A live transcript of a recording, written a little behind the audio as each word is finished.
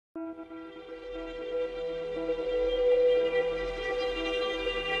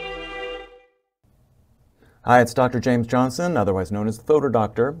Hi, it's Dr. James Johnson, otherwise known as the Floater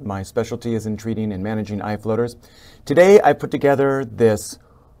Doctor. My specialty is in treating and managing eye floaters. Today I put together this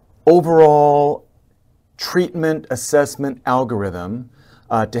overall treatment assessment algorithm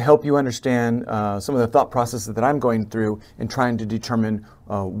to help you understand some of the thought processes that I'm going through in trying to determine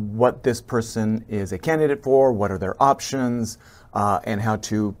what this person is a candidate for, what are their options, and how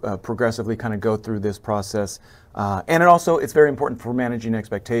to progressively kind of go through this process. And it's very important for managing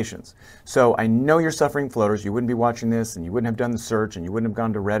expectations. So I know you're suffering floaters. You wouldn't be watching this, and you wouldn't have done the search, and you wouldn't have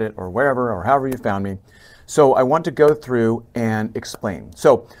gone to Reddit or wherever or however you found me. So I want to go through and explain.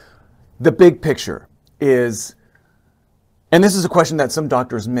 So the big picture is, and this is a question that some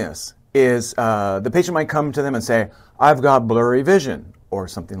doctors miss, is the patient might come to them and say, I've got blurry vision or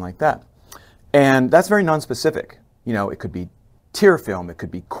something like that. And that's very nonspecific. You know, it could be tear film, it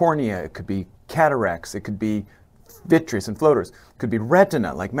could be cornea, it could be cataracts, it could be vitreous and floaters, it could be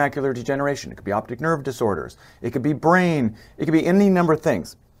retina like macular degeneration, it could be optic nerve disorders, it could be brain, it could be any number of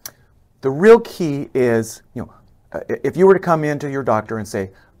things. The real key is, if you were to come into your doctor and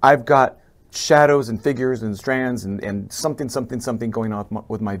say, I've got shadows and figures and strands and something going on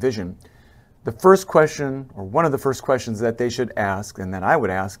with my vision, the first question, or one of the first questions that they should ask, and that I would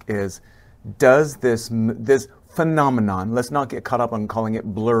ask, is, does this phenomenon, let's not get caught up on calling it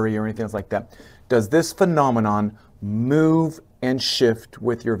blurry or anything else like that, does this phenomenon move and shift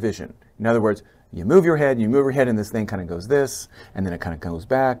with your vision? In other words, you move your head and this thing kind of goes this, and then it kind of goes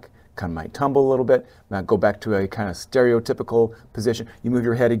back, kind of might tumble a little bit, might go back to a kind of stereotypical position. You move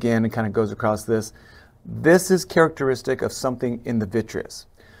your head again and kind of goes across this. This is characteristic of something in the vitreous.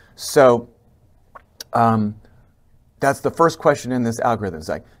 So that's the first question in this algorithm. It's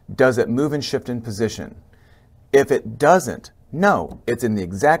like, does it move and shift in position? If it doesn't, no, it's in the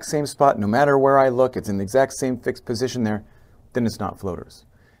exact same spot, no matter where I look, it's in the exact same fixed position there, then it's not floaters.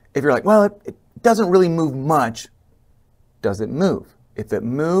 If you're like, well, it doesn't really move much, does it move? If it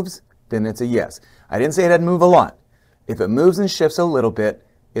moves, then it's a yes. I didn't say it had to move a lot. If it moves and shifts a little bit,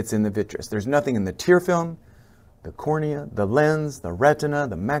 it's in the vitreous. There's nothing in the tear film, the cornea, the lens, the retina,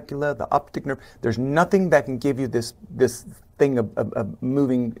 the macula, the optic nerve. There's nothing that can give you this thing of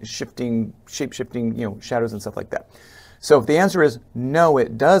moving, shifting, shape-shifting, shadows and stuff like that. So if the answer is no,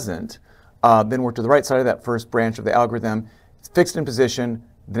 it doesn't, then we're to the right side of that first branch of the algorithm. It's fixed in position,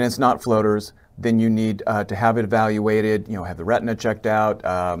 then it's not floaters. Then you need to have it evaluated, have the retina checked out,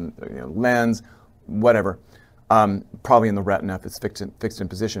 lens, whatever. Probably in the retina if it's fixed in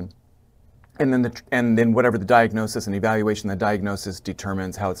position. And then whatever the diagnosis and evaluation, the diagnosis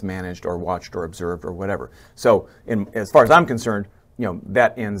determines how it's managed or watched or observed or whatever. So as far as I'm concerned,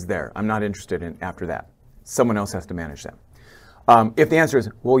 that ends there. I'm not interested in after that. Someone else has to manage that. If the answer is,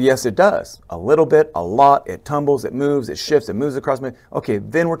 well, yes, it does. A little bit, a lot, it tumbles, it moves, it shifts, it moves across. Okay,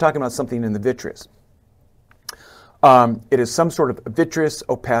 then we're talking about something in the vitreous. It is some sort of vitreous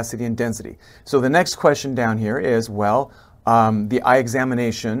opacity and density. So the next question down here is, well, the eye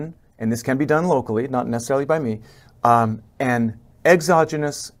examination, and this can be done locally, not necessarily by me, an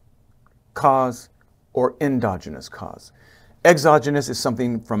exogenous cause or endogenous cause. Exogenous is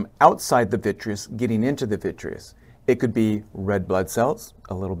something from outside the vitreous getting into the vitreous. It could be red blood cells,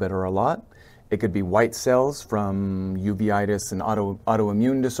 a little bit or a lot. It could be white cells from uveitis and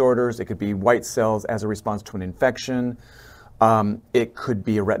autoimmune disorders. It could be white cells as a response to an infection. It could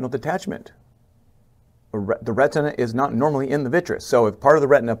be a retinal detachment. The retina is not normally in the vitreous. So if part of the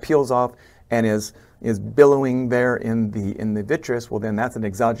retina peels off and is billowing there in the vitreous, well, then that's an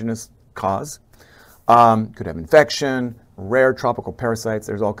exogenous cause. Could have infection, rare tropical parasites.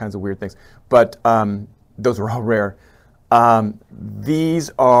 There's all kinds of weird things, but those are all rare.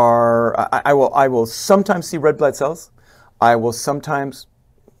 These are, I will sometimes see red blood cells. I will sometimes,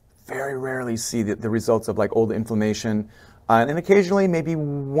 very rarely, see the results of like old inflammation. And occasionally, maybe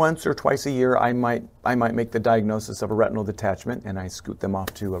once or twice a year, I might make the diagnosis of a retinal detachment, and I scoot them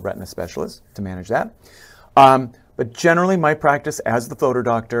off to a retina specialist to manage that. But generally, my practice as the floater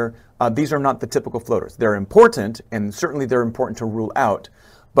doctor, these are not the typical floaters. They're important, and certainly they're important to rule out,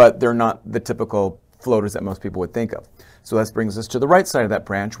 but they're not the typical floaters that most people would think of. So that brings us to the right side of that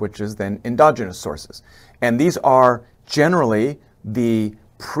branch, which is then endogenous sources. And these are generally the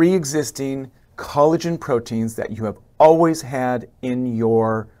pre-existing collagen proteins that you have always had in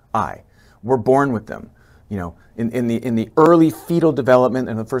your eye. We're born with them. In the early fetal development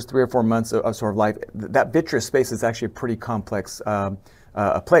in the first 3 or 4 months of sort of life, that vitreous space is actually a pretty complex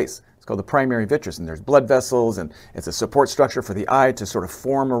place. It's called the primary vitreous, and there's blood vessels, and it's a support structure for the eye to sort of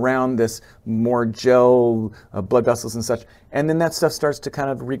form around this more gel blood vessels and such. And then that stuff starts to kind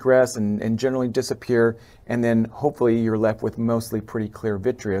of regress and generally disappear, and then hopefully you're left with mostly pretty clear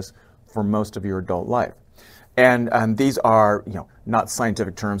vitreous for most of your adult life. And these are, not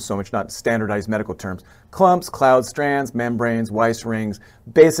scientific terms so much, not standardized medical terms. Clumps, cloud strands, membranes, Weiss rings,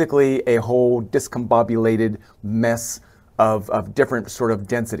 basically a whole discombobulated mess of different sort of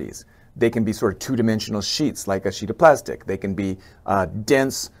densities. They can be sort of two-dimensional sheets, like a sheet of plastic. They can be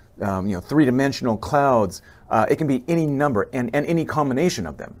dense, three-dimensional clouds. It can be any number and any combination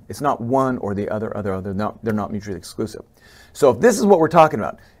of them. It's not one or the other. They're not mutually exclusive. So if this is what we're talking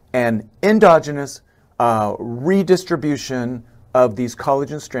about, an endogenous redistribution of these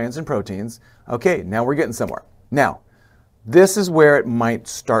collagen strands and proteins, okay, now we're getting somewhere. Now, this is where it might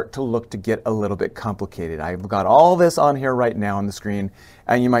start to look to get a little bit complicated. I've got all this on here right now on the screen,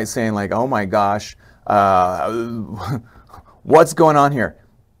 and you might say, like, oh my gosh, what's going on here?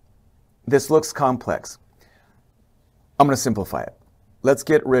 This looks complex. I'm going to simplify it. Let's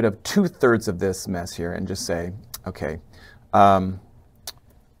get rid of 2/3 of this mess here and just say, okay, all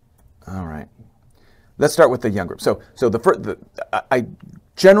right. Let's start with the young group. So I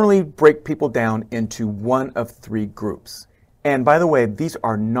generally break people down into one of 3 groups. And by the way, these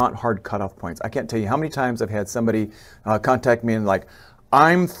are not hard cutoff points. I can't tell you how many times I've had somebody contact me and like,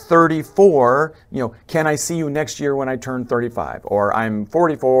 I'm 34, can I see you next year when I turn 35? Or I'm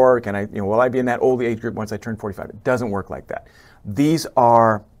 44, can I, will I be in that old age group once I turn 45? It doesn't work like that. These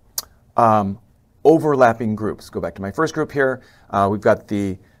are overlapping groups. Go back to my first group here. We've got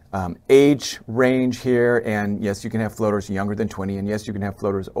the age range here, and yes, you can have floaters younger than 20, and yes, you can have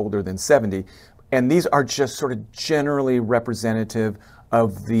floaters older than 70. And these are just sort of generally representative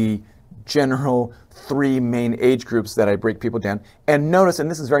of the general 3 main age groups that I break people down. And notice,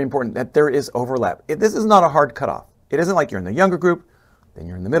 and this is very important, that there is overlap. This is not a hard cutoff. It isn't like you're in the younger group, then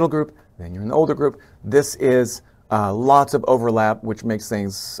you're in the middle group, then you're in the older group. This is lots of overlap, which makes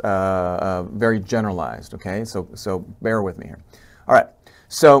things very generalized, okay? So bear with me here. All right,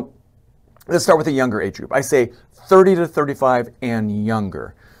 so let's start with the younger age group. I say 30 to 35 and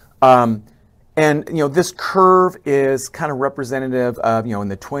younger. And this curve is kind of representative of in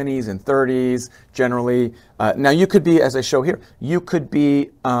the 20s and 30s generally. Now you could be, as I show here, you could be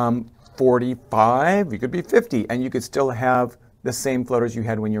 45, you could be 50, and you could still have the same floaters you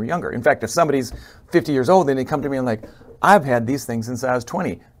had when you were younger. In fact, if somebody's 50 years old, then they come to me and like, I've had these things since I was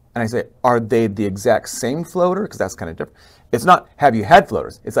 20. And I say, are they the exact same floater? Because that's kind of different. It's not, have you had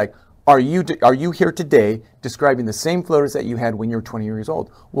floaters? It's like, are you here today describing the same floaters that you had when you were 20 years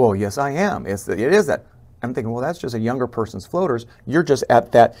old? Well, yes, I am. It is that. I'm thinking, well, that's just a younger person's floaters. You're just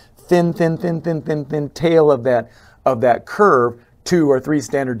at that thin tail of that curve, 2 or 3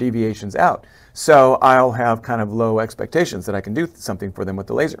 standard deviations out. So I'll have kind of low expectations that I can do something for them with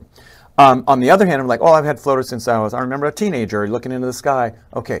the laser. On the other hand, I'm like, oh, I've had floaters since I remember a teenager looking into the sky.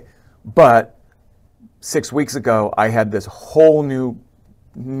 Okay, but 6 weeks ago, I had this whole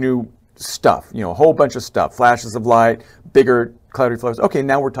new stuff, a whole bunch of stuff, flashes of light, bigger cloudy floaters. Okay,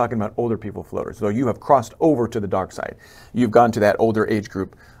 now we're talking about older people floaters. So you have crossed over to the dark side. You've gone to that older age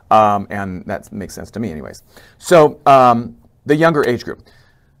group, and that makes sense to me anyways. So the younger age group.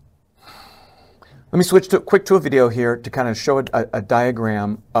 Let me switch quick to a video here to kind of show a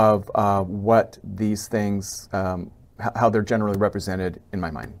diagram of what these things, how they're generally represented in my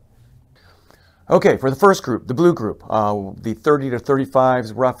mind. Okay, for the first group, the blue group, the 30 to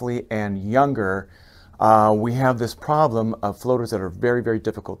 35s roughly and younger, we have this problem of floaters that are very, very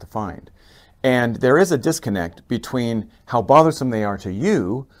difficult to find. And there is a disconnect between how bothersome they are to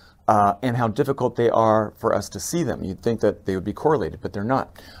you and how difficult they are for us to see them. You'd think that they would be correlated, but they're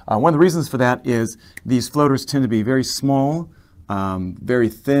not. One of the reasons for that is these floaters tend to be very small, very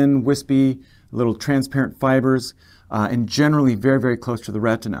thin, wispy, little transparent fibers, and generally very, very close to the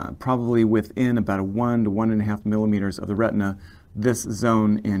retina, probably within about 1 to 1.5 millimeters of the retina, this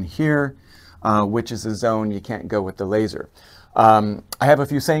zone in here, which is a zone you can't go with the laser. I have a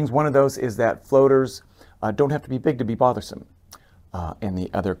few sayings. One of those is that floaters don't have to be big to be bothersome. And the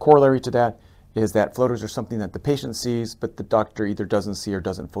other corollary to that is that floaters are something that the patient sees, but the doctor either doesn't see or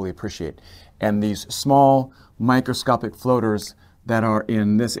doesn't fully appreciate. And these small microscopic floaters that are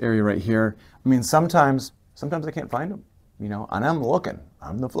in this area right here, I mean, sometimes I can't find them, and I'm looking.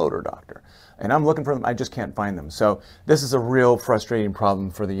 I'm the floater doctor, and I'm looking for them. I just can't find them. So this is a real frustrating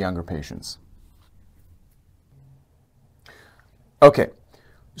problem for the younger patients. Okay,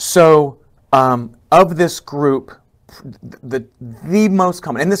 so of this group, the most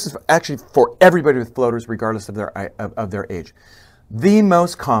common, and this is actually for everybody with floaters regardless of their age, the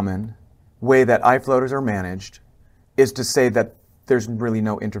most common way that eye floaters are managed is to say that there's really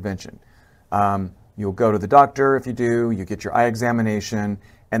no intervention. You'll go to the doctor if you do, you get your eye examination,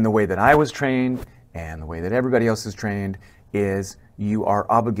 and the way that I was trained and the way that everybody else is trained is you are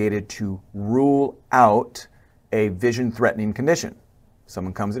obligated to rule out a vision-threatening condition.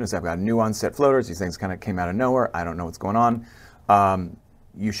 Someone comes in and says, I've got new onset floaters. These things kind of came out of nowhere. I don't know what's going on.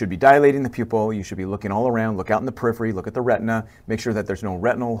 You should be dilating the pupil. You should be looking all around. Look out in the periphery. Look at the retina. Make sure that there's no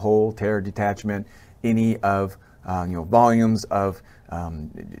retinal hole, tear, detachment, any of volumes of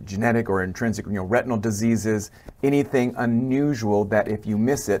genetic or intrinsic retinal diseases, anything unusual that if you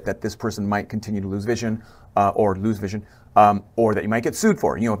miss it, that this person might continue to lose vision or or that you might get sued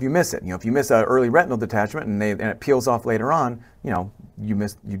for. If you miss it, if you miss an early retinal detachment and it peels off later on,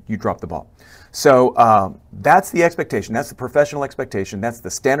 you drop the ball. So that's the expectation. That's the professional expectation. That's the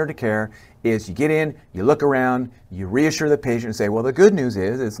standard of care. Is you get in, you look around, you reassure the patient and say, well, the good news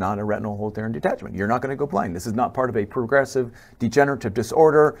is it's not a retinal hole, tear, and detachment. You're not going to go blind. This is not part of a progressive degenerative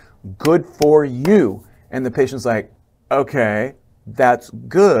disorder. Good for you. And the patient's like, okay, that's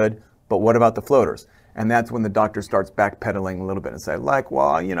good, but what about the floaters? And that's when the doctor starts backpedaling a little bit and say, like,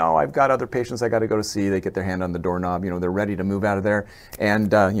 well, I've got other patients I got to go to see. They get their hand on the doorknob, they're ready to move out of there,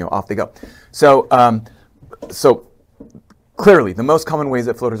 and off they go. So, so clearly, the most common ways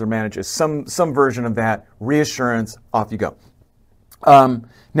that floaters are managed is some version of that reassurance. Off you go.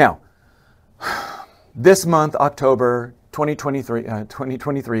 Now, this month, October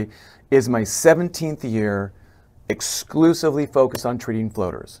 2023, is my 17th year exclusively focused on treating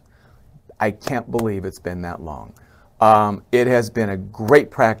floaters. I can't believe it's been that long. It has been a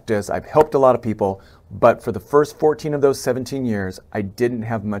great practice. I've helped a lot of people, but for the first 14 of those 17 years, I didn't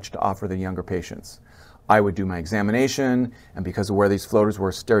have much to offer the younger patients. I would do my examination, and because of where these floaters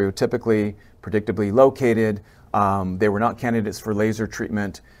were stereotypically, predictably located, they were not candidates for laser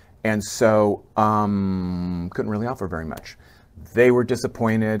treatment, and so couldn't really offer very much. They were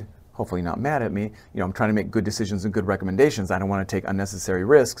disappointed, hopefully not mad at me. I'm trying to make good decisions and good recommendations. I don't want to take unnecessary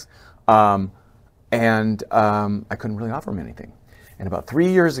risks. I couldn't really offer them anything. And about 3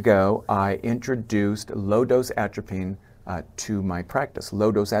 years ago, I introduced low-dose atropine to my practice.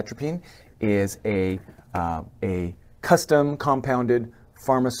 Low-dose atropine is a custom compounded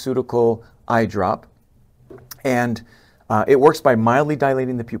pharmaceutical eye drop, and it works by mildly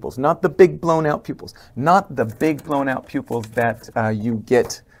dilating the pupils, not the big blown-out pupils, not the big blown-out pupils that you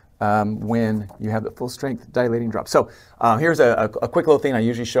get when you have the full strength dilating drop. So here's a quick little thing I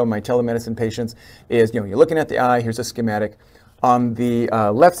usually show my telemedicine patients is, you're looking at the eye, here's a schematic. On the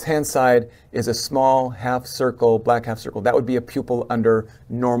left-hand side is a small half circle, black half circle. That would be a pupil under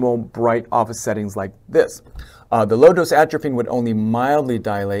normal bright office settings like this. The low-dose atropine would only mildly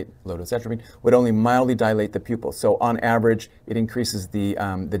dilate, the pupil. So on average, it increases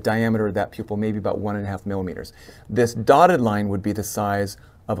the diameter of that pupil, maybe about 1.5 millimeters. This dotted line would be the size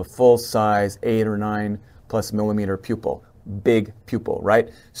of a full-size 8 or 9+ millimeter pupil, big pupil, right?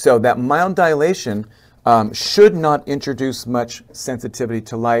 So that mild dilation should not introduce much sensitivity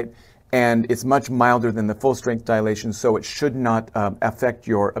to light, and it's much milder than the full-strength dilation, so it should not affect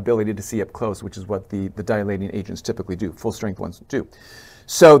your ability to see up close, which is what the dilating agents typically do, full-strength ones do.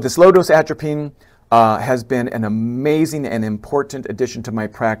 So this low-dose atropine has been an amazing and important addition to my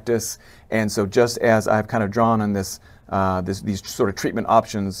practice, and so just as I've kind of drawn on this, these sort of treatment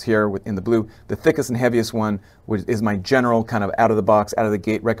options here in the blue, the thickest and heaviest one is my general kind of out-of-the-box,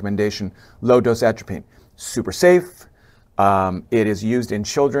 out-of-the-gate recommendation, low-dose atropine. Super safe. It is used in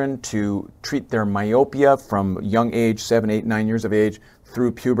children to treat their myopia from young age, 7, 8, 9 years of age,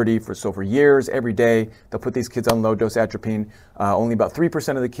 through puberty for years, every day. They'll put these kids on low-dose atropine. Only about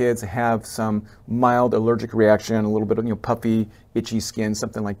 3% of the kids have some mild allergic reaction, a little bit of puffy, itchy skin,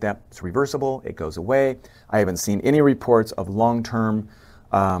 something like that. It's reversible. It goes away. I haven't seen any reports of long-term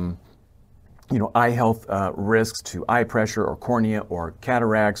eye health risks to eye pressure or cornea or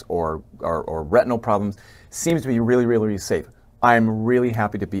cataracts or retinal problems. Seems to be really, really, really safe. I'm really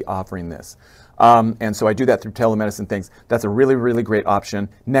happy to be offering this. And so I do that through telemedicine things. That's a really, really great option.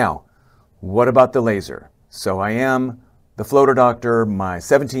 Now, what about the laser? So I am the floater doctor, my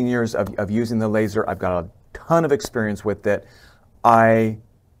 17 years of using the laser. I've got a ton of experience with it. I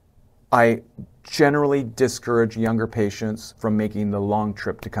generally discourage younger patients from making the long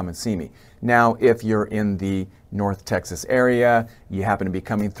trip to come and see me. Now, if you're in the North Texas area, you happen to be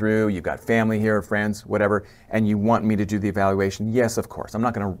coming through, you've got family here, friends, whatever, and you want me to do the evaluation, yes, of course. I'm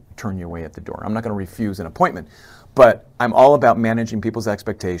not going to turn you away at the door. I'm not going to refuse an appointment. But I'm all about managing people's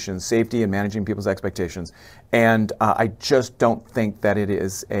expectations, safety and managing people's expectations. And I just don't think that it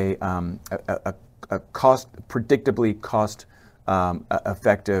is a predictably cost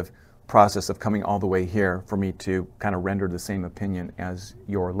effective process of coming all the way here for me to kind of render the same opinion as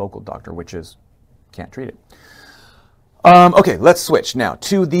your local doctor, which is can't treat it. Okay, let's switch now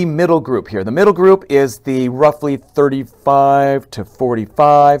to the middle group here. The middle group is the roughly 35 to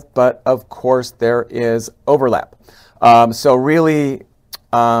 45, but of course there is overlap. So really,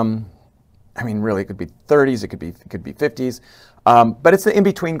 I mean, really, it could be 30s, it could be 50s, but it's the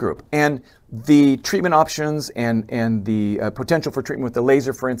in-between group. And the treatment options and the potential for treatment with the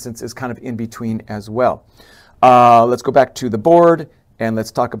laser, for instance, is kind of in between as well. Let's go back to the board and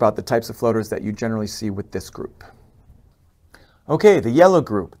let's talk about the types of floaters that you generally see with this group. Okay, the yellow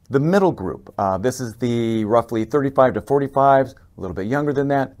group, the middle group. This is the roughly 35 to 45s, a little bit younger than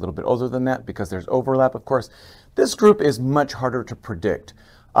that, a little bit older than that, because there's overlap, of course. This group is much harder to predict.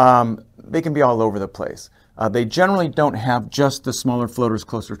 They can be all over the place. They generally don't have just the smaller floaters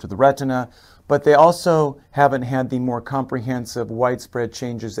closer to the retina, but they also haven't had the more comprehensive, widespread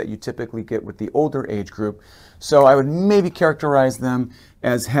changes that you typically get with the older age group. So I would maybe characterize them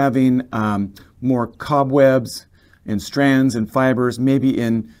as having more cobwebs and strands and fibers, maybe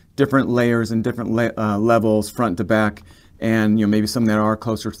in different layers and different levels, front to back, and maybe some that are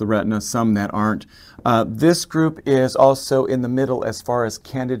closer to the retina, some that aren't. This group is also in the middle as far as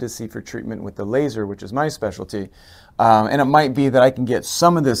candidacy for treatment with the laser, which is my specialty. And it might be that I can get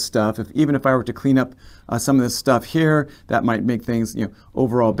some of this stuff, even if I were to clean up some of this stuff here, that might make things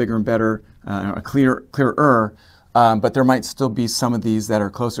overall bigger and better, clearer. But there might still be some of these that are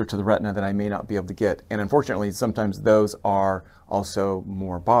closer to the retina that I may not be able to get. And unfortunately, sometimes those are also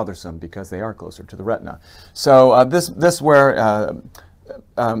more bothersome because they are closer to the retina. So this where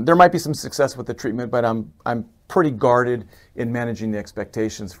there might be some success with the treatment, but I'm pretty guarded in managing the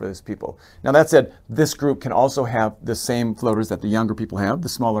expectations for these people. Now that said, this group can also have the same floaters that the younger people have, the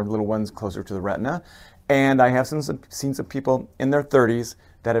smaller little ones closer to the retina. And I have seen some people in their 30s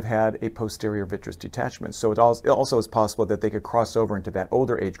that have had a posterior vitreous detachment. So it also is possible that they could cross over into that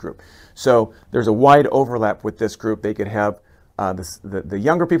older age group. So there's a wide overlap with this group. They could have the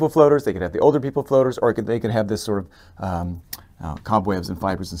younger people floaters, they could have the older people floaters, or they could have this sort of cobwebs and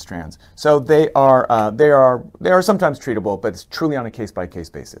fibers and strands. So they are sometimes treatable, but it's truly on a case-by-case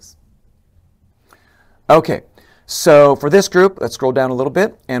basis. Okay, so for this group, let's scroll down a little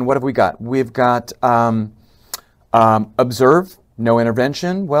bit, and what have we got? We've got observe, no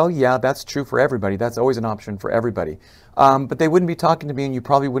intervention. Well, yeah, that's true for everybody. That's always an option for everybody. But they wouldn't be talking to me, and you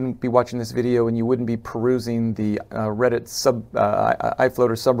probably wouldn't be watching this video, and you wouldn't be perusing the Reddit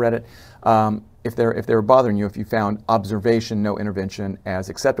iFloater subreddit if they were bothering you if you found observation, no intervention as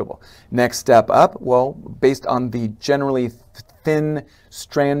acceptable. Next step up, well, based on the generally thin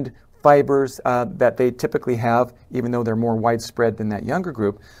strand fibers that they typically have, even though they're more widespread than that younger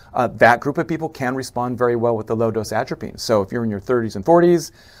group, that group of people can respond very well with the low-dose atropine. So if you're in your 30s and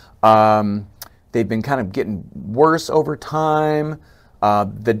 40s, they've been kind of getting worse over time.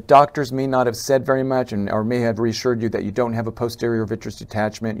 The doctors may not have said very much or may have reassured you that you don't have a posterior vitreous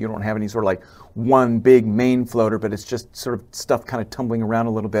detachment. You don't have any sort of like one big main floater, but it's just sort of stuff kind of tumbling around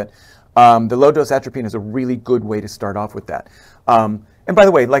a little bit. The low-dose atropine is a really good way to start off with that. And by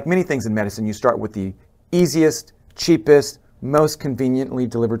the way, like many things in medicine, you start with the easiest, cheapest, most conveniently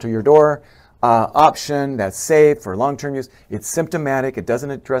delivered to your door option that's safe for long-term use. It's symptomatic. It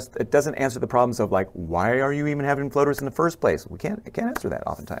doesn't answer the problems of like, why are you even having floaters in the first place? I can't answer that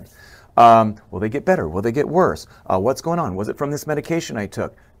oftentimes. Will they get better? Will they get worse? What's going on? Was it from this medication I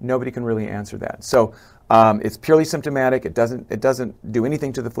took? Nobody can really answer that. So it's purely symptomatic. It doesn't do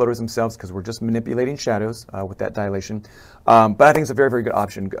anything to the floaters themselves because we're just manipulating shadows with that dilation. But I think it's a very, very good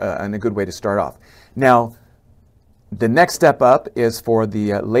option and a good way to start off. Now, the next step up is for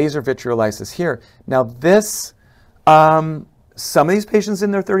the laser vitreolysis here. Now this, some of these patients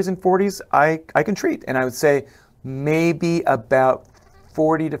in their 30s and 40s, I can treat. And I would say maybe about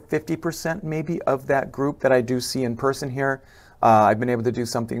 40 to 50% maybe of that group that I do see in person here. I've been able to do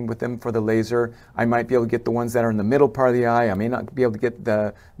something with them for the laser. I might be able to get the ones that are in the middle part of the eye. I may not be able to get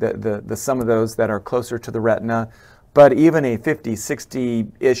the some of those that are closer to the retina. But even a 50,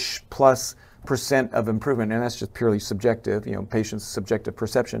 60-ish plus % of improvement, and that's just purely subjective, patient's subjective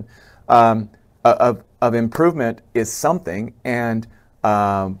perception, of improvement is something. And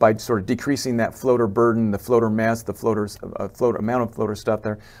by sort of decreasing that floater burden, the floater mass, the amount of floater stuff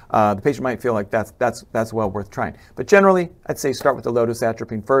there, the patient might feel like that's well worth trying. But generally, I'd say start with the low-dose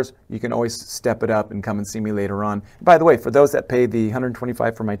atropine first. You can always step it up and come and see me later on. By the way, for those that pay the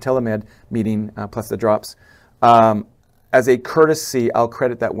 $125 for my telemed meeting plus the drops, as a courtesy, I'll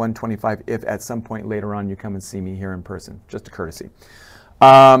credit that $125 if at some point later on you come and see me here in person. Just a courtesy.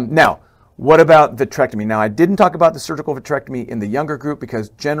 Now, what about vitrectomy? Now, I didn't talk about the surgical vitrectomy in the younger group because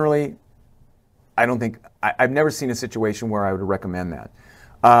generally, I've never seen a situation where I would recommend that.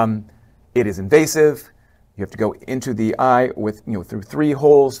 It is invasive. You have to go into the eye with, through three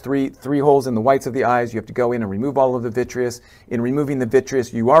holes in the whites of the eyes. You have to go in and remove all of the vitreous. In removing the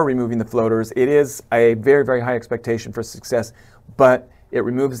vitreous, you are removing the floaters. It is a very, very high expectation for success, but it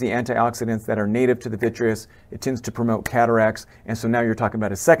removes the antioxidants that are native to the vitreous. It tends to promote cataracts. And so now you're talking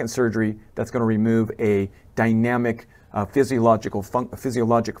about a second surgery that's going to remove a dynamic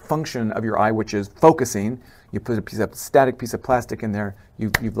physiologic function of your eye, which is focusing. You put a static piece of plastic in there,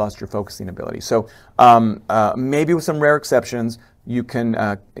 you've lost your focusing ability. So maybe with some rare exceptions, you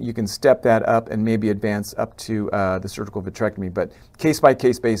can step that up and maybe advance up to the surgical vitrectomy, but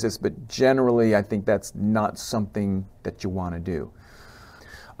case-by-case basis. But generally, I think that's not something that you want to do.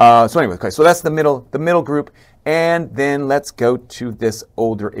 So anyway, okay, so that's the middle group. And then let's go to this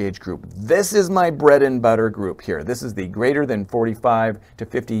older age group. This is my bread and butter group here. This is the greater than 45 to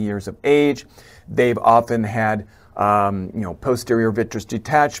 50 years of age. They've often had posterior vitreous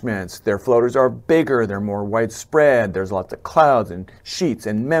detachments. Their floaters are bigger, they're more widespread. There's lots of clouds and sheets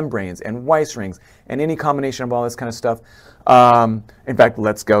and membranes and Weiss rings and any combination of all this kind of stuff. In fact,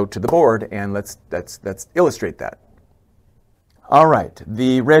 let's go to the board and let's illustrate that. All right,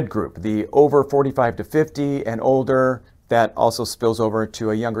 the red group, the over 45 to 50 and older, that also spills over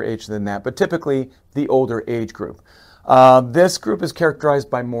to a younger age than that, but typically the older age group. This group is characterized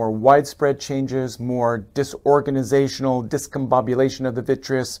by more widespread changes, more disorganizational, discombobulation of the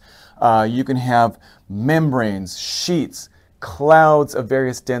vitreous. You can have membranes, sheets, clouds of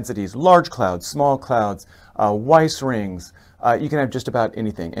various densities, large clouds, small clouds, Weiss rings. You can have just about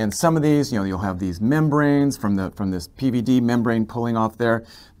anything. And some of these, you'll have these membranes from this PVD membrane pulling off there.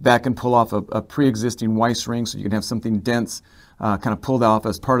 That can pull off a pre-existing Weiss ring, so you can have something dense kind of pulled off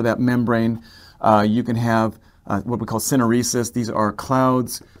as part of that membrane. You can have what we call syneresis. These are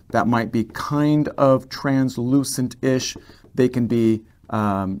clouds that might be kind of translucent-ish. They can be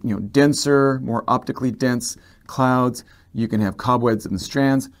denser, more optically dense clouds. You can have cobwebs and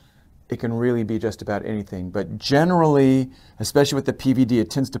strands. It can really be just about anything. But generally, especially with the PVD, it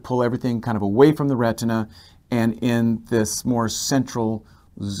tends to pull everything kind of away from the retina and in this more central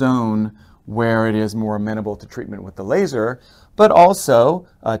zone where it is more amenable to treatment with the laser. But also,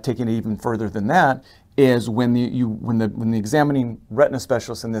 taking it even further than that, is when the examining retina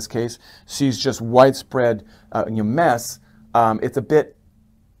specialist in this case sees just widespread mess,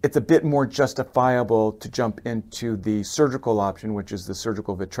 it's a bit more justifiable to jump into the surgical option, which is the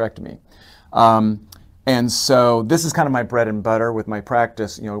surgical vitrectomy. And so this is kind of my bread and butter with my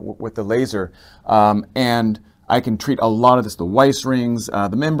practice, with the laser. And I can treat a lot of this, the Weiss rings,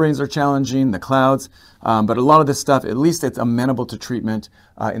 the membranes are challenging, the clouds, but a lot of this stuff, at least it's amenable to treatment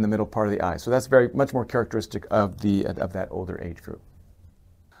in the middle part of the eye. So that's very much more characteristic of that older age group.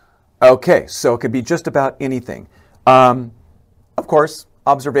 Okay, so it could be just about anything. Of course,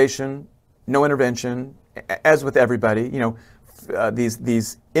 observation, no intervention, as with everybody.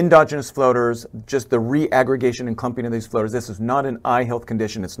 These endogenous floaters, just the reaggregation and clumping of these floaters, this is not an eye health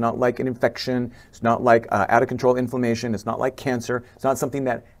condition. It's not like an infection. It's not like out of control inflammation. It's not like cancer. It's not something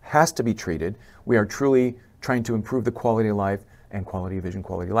that has to be treated. We are truly trying to improve the quality of life and quality of vision,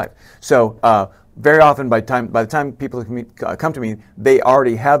 quality of life. So very often by the time people come to me, they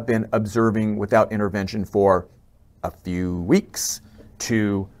already have been observing without intervention for a few weeks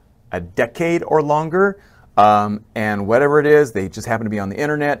to a decade or longer. And whatever it is, they just happen to be on the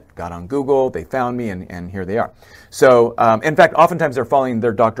internet, got on Google, they found me, and here they are. So, in fact, oftentimes they're following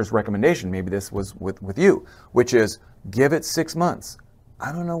their doctor's recommendation. Maybe this was with you, which is give it 6 months.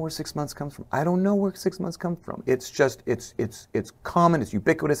 I don't know where 6 months comes from. I don't know where 6 months comes from. It's just, it's common, it's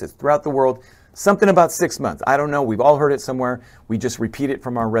ubiquitous, it's throughout the world. Something about 6 months. I don't know. We've all heard it somewhere. We just repeat it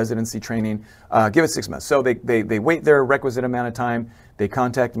from our residency training. Give it 6 months. So they wait their requisite amount of time. They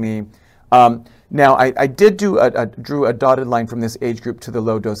contact me. Now, I did drew a dotted line from this age group to the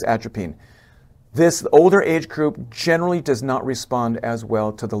low-dose atropine. This older age group generally does not respond as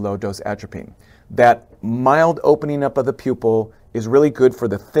well to the low-dose atropine. That mild opening up of the pupil is really good for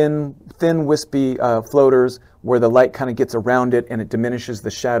the thin wispy floaters where the light kind of gets around it and it diminishes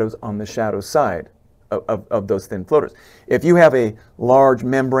the shadows on the shadow side of those thin floaters. If you have a large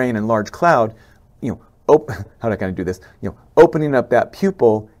membrane and large cloud, how do I kind of do this? Opening up that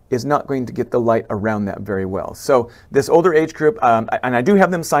pupil is not going to get the light around that very well. So this older age group, and I do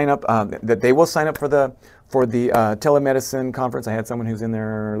have them sign up, that they will sign up for the telemedicine conference. I had someone who's in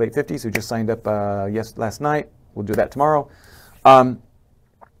their late 50s who just signed up last night. We'll do that tomorrow.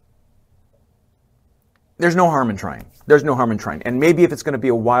 There's no harm in trying. There's no harm in trying. And maybe if it's going to be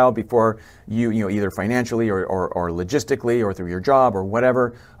a while before you either financially or logistically or through your job or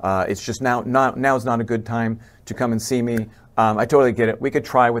whatever, it's just now is not a good time to come and see me. I totally get it. We could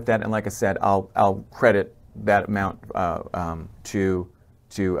try with that, and like I said, I'll credit that amount to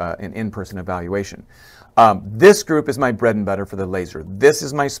an in-person evaluation. This group is my bread and butter for the laser. This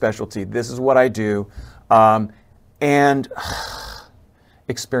is my specialty. This is what I do. And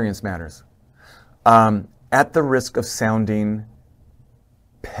experience matters. At the risk of sounding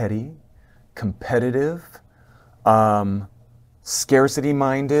petty, competitive,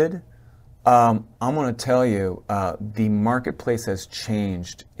 scarcity-minded, I'm going to tell you, the marketplace has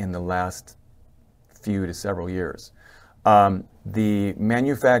changed in the last few to several years. The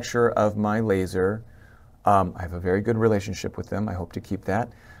manufacturer of my laser, I have a very good relationship with them. I hope to keep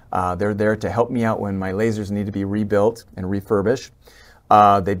that. They're there to help me out when my lasers need to be rebuilt and refurbished.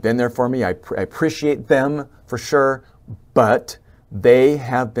 They've been there for me. I appreciate them for sure, but they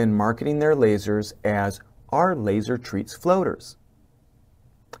have been marketing their lasers as our laser treats floaters.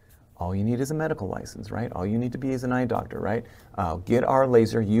 All you need is a medical license, right? All you need to be is an eye doctor, right? Get our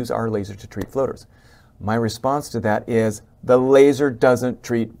laser, use our laser to treat floaters. My response to that is the laser doesn't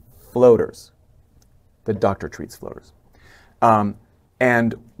treat floaters. The doctor treats floaters.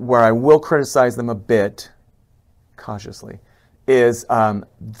 And where I will criticize them a bit, cautiously, is I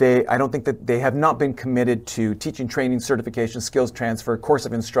don't think that they have not been committed to teaching, training, certification, skills transfer, course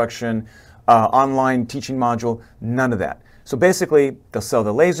of instruction, online teaching module, none of that. So basically, they'll sell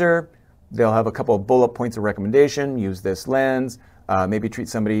the laser, they'll have a couple of bullet points of recommendation, use this lens, maybe treat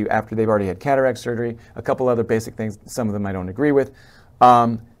somebody after they've already had cataract surgery, a couple other basic things, some of them I don't agree with,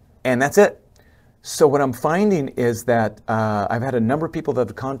 and that's it. So what I'm finding is that I've had a number of people that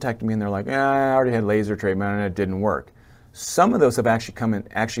have contacted me and they're like, I already had laser treatment and it didn't work. Some of those have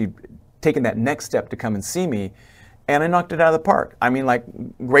actually taken that next step to come and see me, and I knocked it out of the park. I mean, like,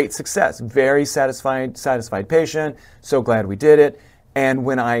 great success, very satisfied patient, so glad we did it. And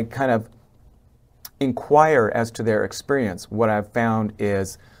when I kind of inquire as to their experience, what I've found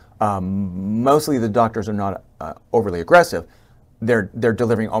is mostly the doctors are not overly aggressive. They're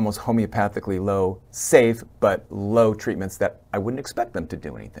delivering almost homeopathically low, safe, but low treatments that I wouldn't expect them to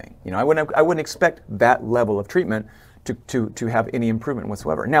do anything. You know, I wouldn't expect that level of treatment to have any improvement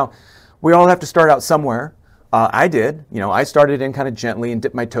whatsoever. Now, we all have to start out somewhere. I did. You know, I started in kind of gently and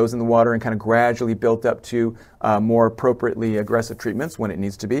dipped my toes in the water and kind of gradually built up to more appropriately aggressive treatments when it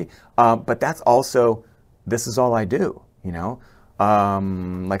needs to be. But that's also, this is all I do, you know.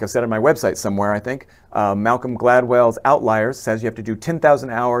 Like I said on my website somewhere, I think, Malcolm Gladwell's Outliers says you have to do 10,000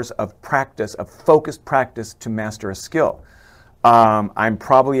 hours of practice, of focused practice to master a skill. I'm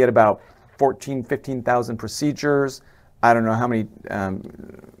probably at about 15,000 procedures. I don't know how many,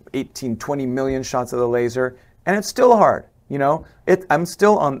 18, 20 million shots of the laser, and it's still hard. You know, I'm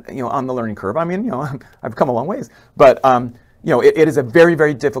still on, on the learning curve. I mean, I've come a long ways, but it is a very,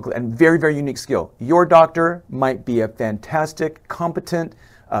 very difficult and very, very unique skill. Your doctor might be a fantastic, competent,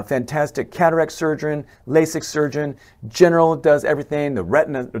 fantastic cataract surgeon, LASIK surgeon, general, does everything, the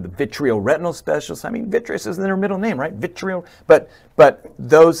retina, or the vitreoretinal specialist. I mean, Vitreous isn't their middle name, right? Vitreal, but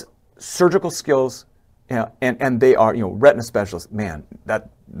those surgical skills, and they are, retina specialists, man, that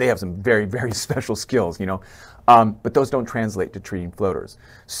they have some very, very special skills, but those don't translate to treating floaters.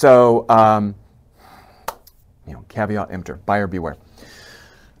 So, caveat emptor, buyer beware.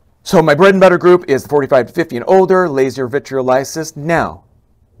 So my bread and butter group is 45 to 50 and older, laser vitreolysis. Now,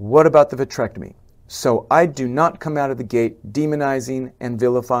 what about the vitrectomy? So I do not come out of the gate demonizing and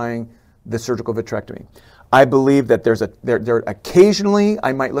vilifying the surgical vitrectomy. I believe that there occasionally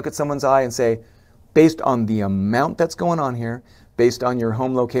I might look at someone's eye and say, based on the amount that's going on here, based on your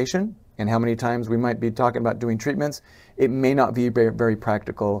home location and how many times we might be talking about doing treatments, it may not be very, very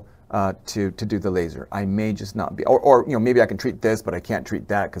practical to do the laser. I may just not be, or maybe I can treat this, but I can't treat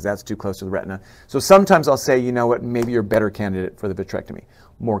that because that's too close to the retina. So sometimes I'll say, you know what, maybe you're a better candidate for the vitrectomy.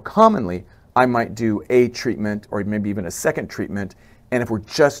 More commonly, I might do a treatment or maybe even a second treatment, and if we're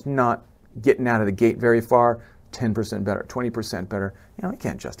just not getting out of the gate very far, 10% better, 20% better, you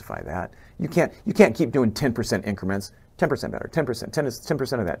can't justify that. You can't keep doing 10% increments, 10% better, 10%,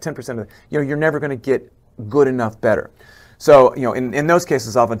 10% of that, 10% of that. You're never going to get good enough better. So, in those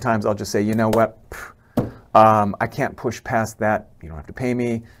cases, oftentimes I'll just say, you know what, I can't push past that. You don't have to pay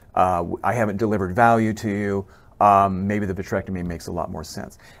me. I haven't delivered value to you. Maybe the vitrectomy makes a lot more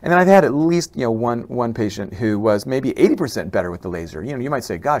sense. And then I've had at least, one patient who was maybe 80% better with the laser. You might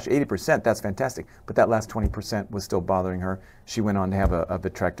say, gosh, 80%, that's fantastic. But that last 20% was still bothering her. She went on to have a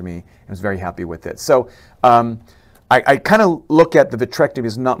vitrectomy and was very happy with it. So I kind of look at the vitrectomy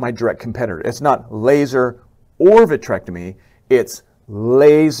as not my direct competitor. It's not laser or vitrectomy, it's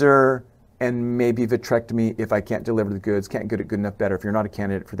laser and maybe vitrectomy if I can't deliver the goods, can't get it good enough better. If you're not a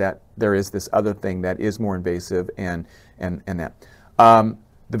candidate for that, there is this other thing that is more invasive and that.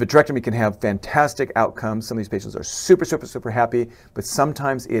 The vitrectomy can have fantastic outcomes. Some of these patients are super, super, super happy, but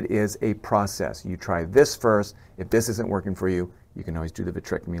sometimes it is a process. You try this first. If this isn't working for you, you can always do the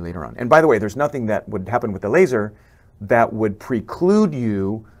vitrectomy later on. And by the way, there's nothing that would happen with the laser that would preclude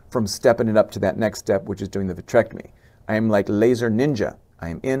you from stepping it up to that next step, which is doing the vitrectomy. I am like laser ninja. I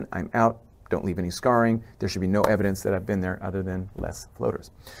am in, I'm out, don't leave any scarring. There should be no evidence that I've been there other than less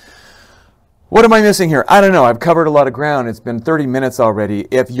floaters. What am I missing here? I don't know. I've covered a lot of ground. It's been 30 minutes already.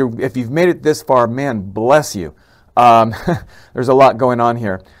 If you've made it this far, man, bless you. There's a lot going on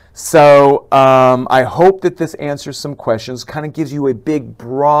here. So I hope that this answers some questions, kind of gives you a big,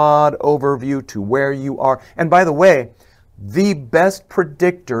 broad overview to where you are. And by the way, the best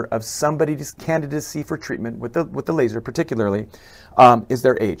predictor of somebody's candidacy for treatment with the laser particularly is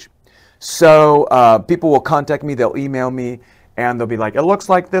their age. So people will contact me, they'll email me, and they'll be like, it looks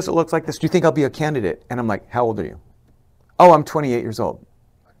like this, it looks like this. Do you think I'll be a candidate? And I'm like, how old are you? Oh, I'm 28 years old.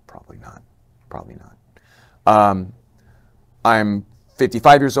 Probably not. Probably not. I'm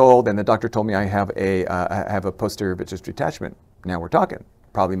 55 years old, and the doctor told me I have a posterior vitreous detachment. Now we're talking.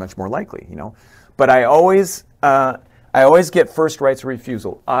 Probably much more likely, you know. But I always get first rights of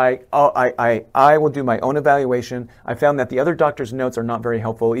refusal. I will do my own evaluation. I found that the other doctor's notes are not very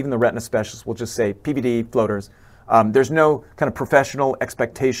helpful. Even the retina specialist will just say PVD floaters. There's no kind of professional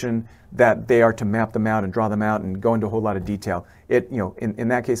expectation that they are to map them out and draw them out and go into a whole lot of detail. In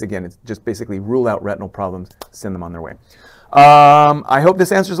that case, again, it's just basically rule out retinal problems, send them on their way. I hope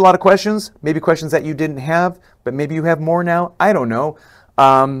this answers a lot of questions, maybe questions that you didn't have, but maybe you have more now. I don't know.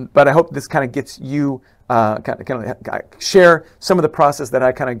 But I hope this kind of gets you share some of the process that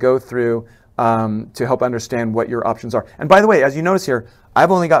I kind of go through to help understand what your options are. And by the way, as you notice here,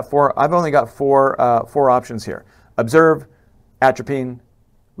 I've only got four options here: observe, atropine,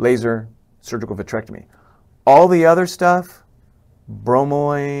 laser, surgical vitrectomy. All the other stuff,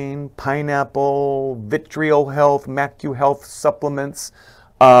 bromelain, pineapple, Vitreous Health, MacuHealth supplements.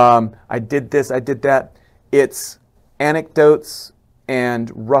 I did this, I did that. It's anecdotes and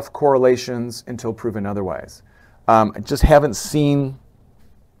rough correlations until proven otherwise. I just haven't seen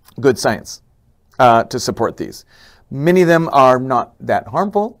good science to support these. Many of them are not that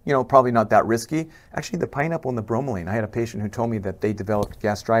harmful, probably not that risky. Actually, the pineapple and the bromelain, I had a patient who told me that they developed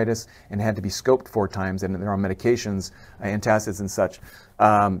gastritis and had to be scoped 4 times, and they're on medications, antacids and such,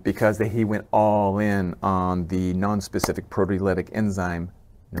 because he went all in on the non-specific proteolytic enzyme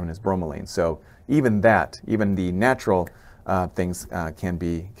known as bromelain. So even the natural things can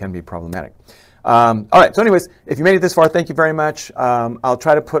be problematic. All right. So, anyways, if you made it this far, thank you very much. I'll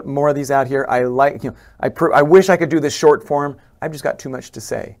try to put more of these out here. I wish I could do this short form. I've just got too much to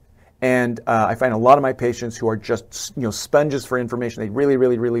say, and I find a lot of my patients who are just sponges for information. They really,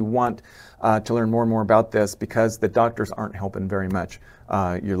 really, really want to learn more and more about this because the doctors aren't helping very much.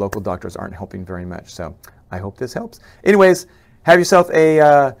 Your local doctors aren't helping very much. So I hope this helps. Anyways, have yourself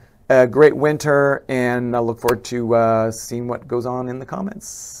a great winter, and I look forward to seeing what goes on in the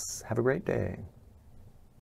comments. Have a great day.